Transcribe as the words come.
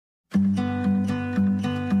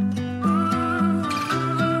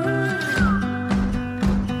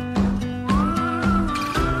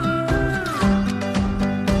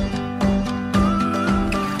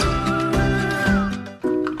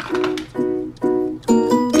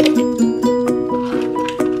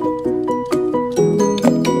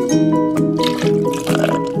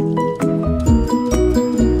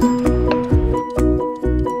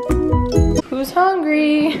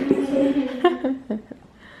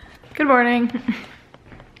Good morning.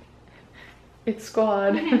 It's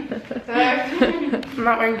squad. I'm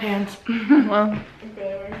not wearing pants. Well,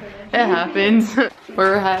 it happens.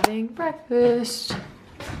 We're having breakfast.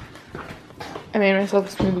 I made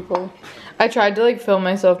myself a smoothie bowl. I tried to like film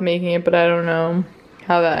myself making it, but I don't know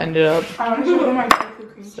how that ended up. I want to show them my tofu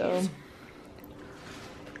cream cheese.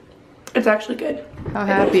 It's actually good. How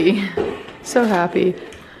happy. So happy.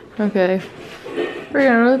 Okay. We're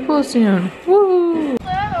gonna really cool soon. Woo!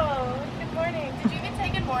 Hello. Good morning. Did you even say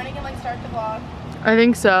good morning and like start the vlog? I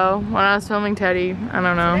think so. When I was filming Teddy. I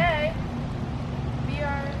don't know. Today, we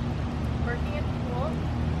are working at the pool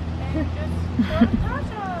and just showing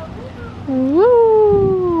Tasha.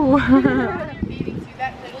 Woo! I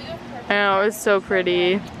I know, it's so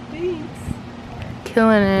pretty. Thanks.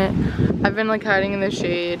 Killing it. I've been like hiding in the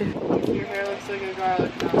shade. Your hair looks like a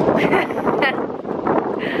garlic knot.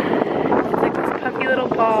 It's like this puffy little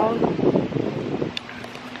ball.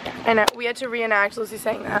 I know, we had to reenact Lucy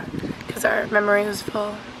saying that because our memory was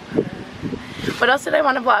full. What else did I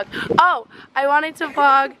want to vlog? Oh, I wanted to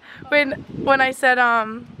vlog when I said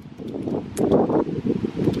oh,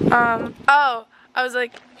 I was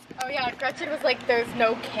like, oh yeah, Gretchen was like, there's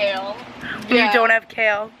no kale. you don't have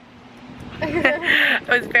kale. I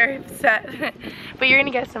was very upset. But you're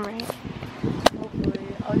gonna get some, right?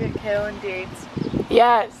 Hopefully. I'll get kale and dates.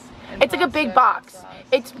 Yes. And It's like a big pasta and box. sauce.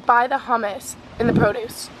 It's by the hummus in the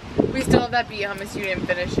produce. We still have that bee hummus. You didn't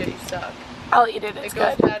finish it. You suck. I'll eat it, it's It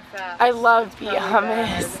goes good. bad fast. I love bee Probably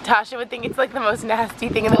hummus. bad. Tasha would think it's like the most nasty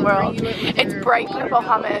thing in the world. It's bright purple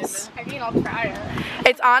hummus. I mean, I'll try it.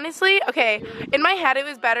 It's honestly, okay, in my head it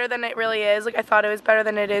was better than it really is. Like I thought it was better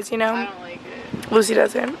than it is, you know? I don't like it. Lucy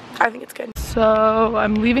doesn't. I think it's good. So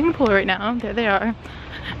I'm leaving the pool right now. There they are.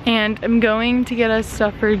 And I'm going to get us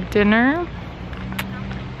stuff for dinner.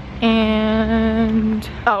 And,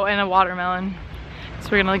 oh, and a watermelon. So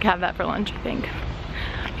we're gonna like have that for lunch, I think.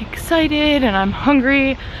 I'm excited and I'm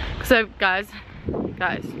hungry. Cause guys,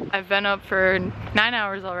 I've been up for 9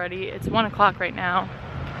 hours already. It's 1 o'clock right now.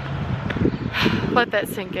 Let that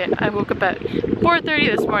sink in. I woke up at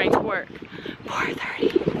 4:30 this morning to work.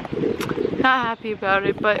 4:30. Not happy about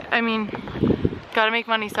it, but I mean, gotta make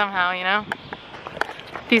money somehow, you know?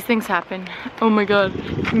 These things happen. Oh my god,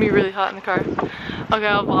 it's gonna be really hot in the car. Okay,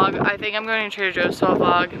 I'll vlog. I think I'm going to Trader Joe's, so I'll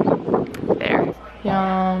vlog there.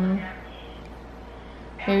 Yum.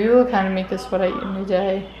 Maybe we'll kind of make this what I eat in a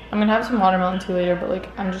day. I'm gonna have some watermelon too later, but like,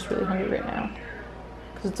 I'm just really hungry right now.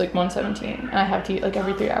 Cause it's like 1:17 and I have to eat like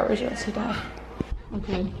every 3 hours or else I die.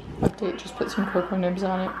 Okay, update, just put some cocoa nibs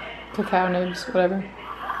on it. Cacao nibs, whatever.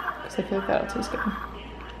 Cause I feel like that'll taste good.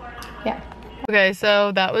 Yeah. Okay,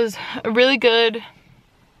 so that was a really good,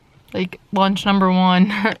 like, lunch number 1.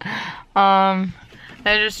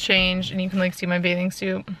 I just changed and you can like see my bathing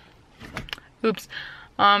suit. Oops.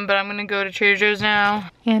 But I'm gonna go to Trader Joe's now.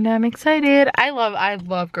 And I'm excited. I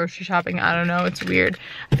love grocery shopping. I don't know, it's weird.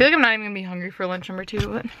 I feel like I'm not even gonna be hungry for lunch number 2,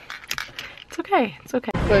 but it's okay, it's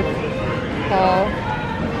okay. Quick haul.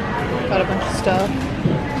 Got a bunch of stuff.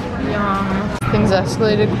 Yum. Things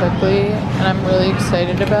escalated quickly and I'm really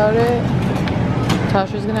excited about it.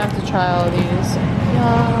 Tasha's gonna have to try all of these.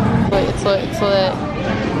 Yum. Wait, it's lit, it's lit.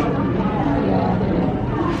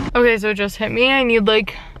 Okay, so it just hit me. I need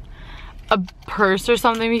like a purse or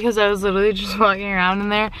something because I was literally just walking around in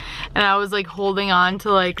there and I was like holding on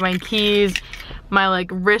to like my keys, my like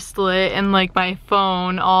wristlet and like my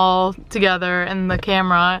phone all together and the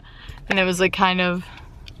camera, and it was like kind of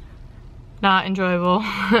not enjoyable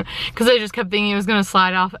because I just kept thinking it was gonna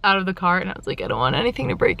slide off out of the cart and I was like, I don't want anything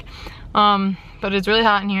to break. But it's really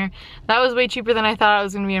hot in here. That was way cheaper than I thought it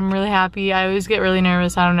was gonna be. I'm really happy. I always get really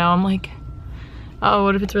nervous. I don't know. I'm like, oh,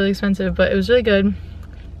 what if it's really expensive? But it was really good.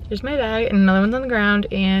 Here's my bag and another one's on the ground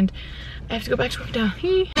and I have to go back to work now.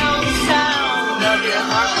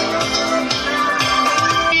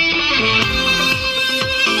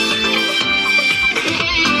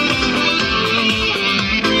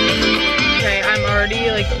 Okay, I'm already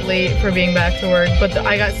like late for being back to work, but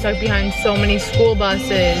I got stuck behind so many school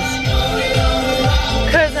buses.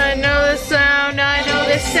 Cause I know the sound of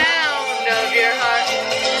your heart.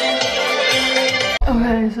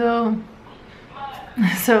 Okay,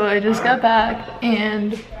 so I just got back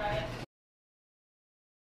and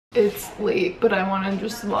it's late, but I want to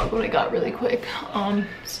just vlog what I got really quick.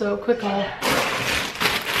 So quick haul.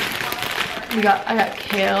 I got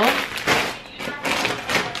kale,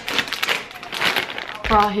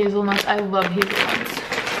 raw hazelnuts. I love hazelnuts.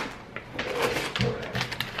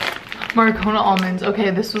 Marcona almonds.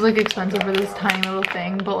 Okay, this was like expensive for this tiny little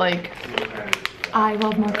thing, but like I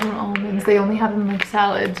love Marcona almonds. They only have them in like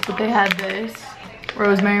salads, but they had this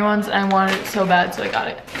rosemary ones and I wanted it so bad, so I got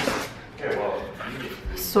it.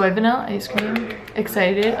 soy vanilla ice cream.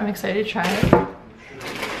 Excited. I'm excited to try it.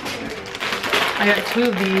 I got 2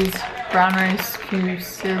 of these. Brown rice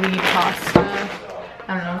fusilli pasta.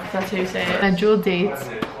 I don't know if that's how you say it. Jewel dates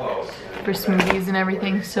for smoothies and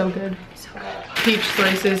everything. So good. So good. Peach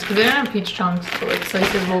slices, because they don't have peach chunks, but like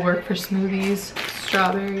slices will work for smoothies.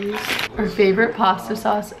 Strawberries. Our favorite pasta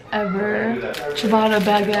sauce ever. Ciabatta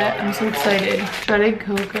baguette. I'm so excited. Shredded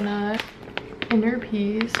coconut. Inner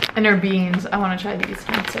peas. Inner beans. I want to try these.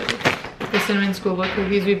 I'm excited. The cinnamon schoolbook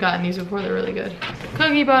cookies, we've gotten these before. They're really good.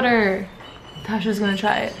 Cookie butter. Tasha's gonna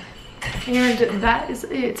try it. And that is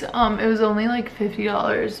it. It was only like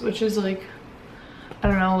 $50, which is like, I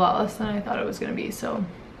don't know, a lot less than I thought it was gonna be. So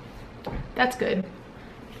that's good.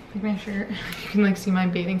 Like my shirt, you can like see my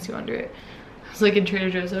bathing suit under it. I was like in Trader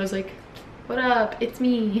Joe's. I was like, what up? It's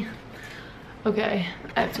me. Okay,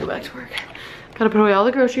 I have to go back to work. Gotta put away all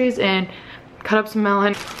the groceries and cut up some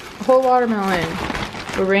melon. A whole watermelon.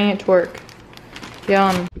 We're bringing it to work.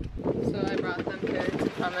 Yum. So I brought them carrots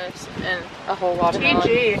and hummus and a whole watermelon.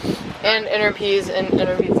 GG. And inner peas and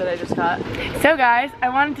inner peas that I just got. So guys, I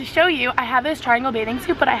wanted to show you, I have this Triangl bathing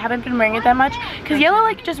suit, but I haven't been wearing it that much because yellow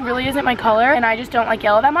like just really isn't my color and I just don't like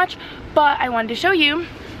yellow that much. But I wanted to show you.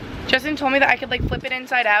 Justin told me that I could like flip it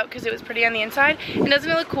inside out because it was pretty on the inside. And doesn't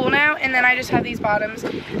it look cool now? And then I just have these bottoms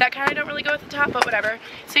that kind of don't really go with the top, but whatever.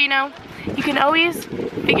 So you know, you can always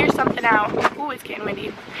figure something out. Ooh, it's getting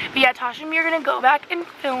windy. But yeah, Tasha and me are gonna go back and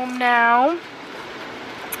film now.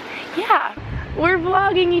 Yeah. We're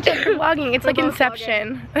vlogging each other. Vlogging. It's like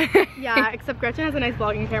Inception. Yeah, except Gretchen has a nice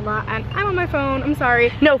vlogging camera and I'm on my phone. I'm sorry.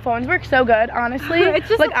 No, phones work so good, honestly. It's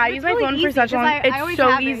just like I use my phone for such long. It's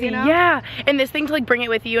so easy. You know? Yeah. And this thing to like bring it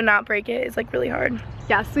with you and not break it is like really hard.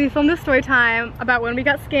 Yeah, so we filmed a story time about when we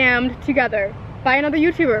got scammed together by another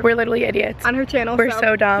YouTuber. We're literally idiots. On her channel. We're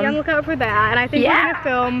so dumb. Be on the lookout for that. And I think we're gonna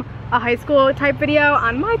film a high school type video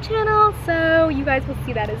on my channel, so you guys will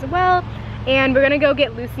see that as well. And we're gonna go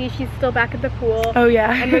get Lucy. She's still back at the pool. Oh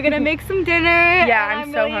yeah. And we're gonna make some dinner. Yeah, and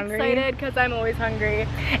I'm so really hungry. excited because I'm always hungry.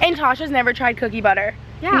 And Tasha's never tried cookie butter.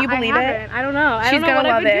 Yeah, can you believe I it? haven't. I don't know. I She's don't know gonna what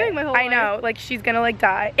love I've been it. doing my whole I life. know, like she's gonna like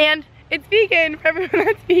die. And it's vegan for everyone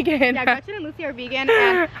that's vegan. Yeah, Gretchen and Lucy are vegan.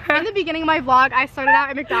 And in the beginning of my vlog, I started out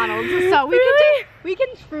at McDonald's, so we can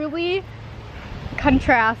truly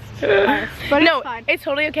contrast us. But no, it's fine. it's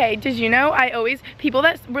totally okay. Did you know people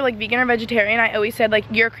that were like vegan or vegetarian, I always said like,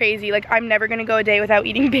 you're crazy. Like I'm never gonna go a day without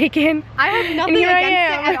eating bacon. I have nothing against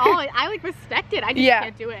it at all. I like respect it. I just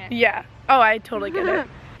can't do it. Yeah. Oh, I totally get it.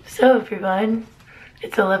 So everyone,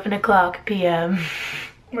 it's 11 o'clock p.m.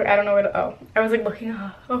 I don't know where to, oh. I was like looking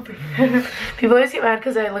over. People always get mad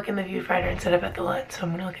because I look in the viewfinder instead of at the lens, so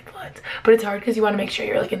I'm gonna look at the lens. But it's hard because you want to make sure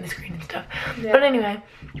you're like in the screen and stuff. Yeah. But anyway,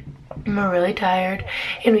 we're really tired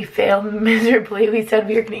and we failed miserably. We said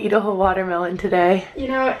we were gonna eat a whole watermelon today. You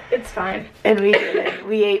know, it's fine. And we didn't.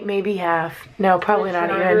 We ate maybe half. No, probably not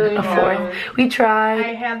even really a fourth. We tried.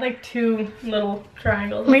 I had like 2 little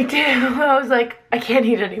triangles. Me too. I was like, I can't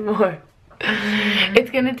eat anymore. It's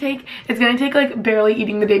gonna take like barely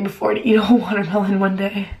eating the day before to eat a whole watermelon one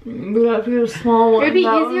day. We gotta do a small one. It would be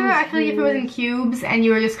easier actually if it was in cubes and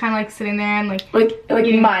you were just kind of like sitting there and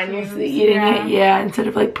like mindlessly eating it, yeah, instead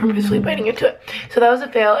of like purposely biting into it. So that was a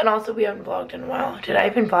fail, and also we haven't vlogged in a while. Did I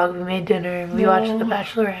even vlog? We made dinner, we watched The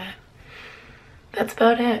Bachelorette. That's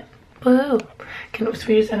about it. Woohoo. Should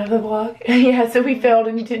we just end the vlog? Yeah, so we failed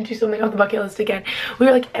and didn't do something off the bucket list again. We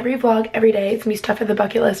were like, every vlog, every day, it's gonna be stuff at the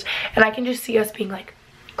bucket list. And I can just see us being like,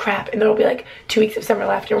 crap. And there'll be like 2 weeks of summer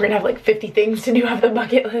left and we're gonna have like 50 things to do off the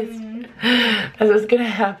bucket list. That's what's gonna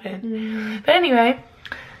happen. But anyway,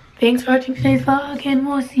 thanks for watching today's vlog and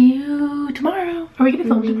we'll see you tomorrow. Are we gonna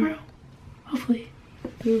film tomorrow? Hopefully.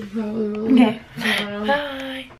 Okay. Bye.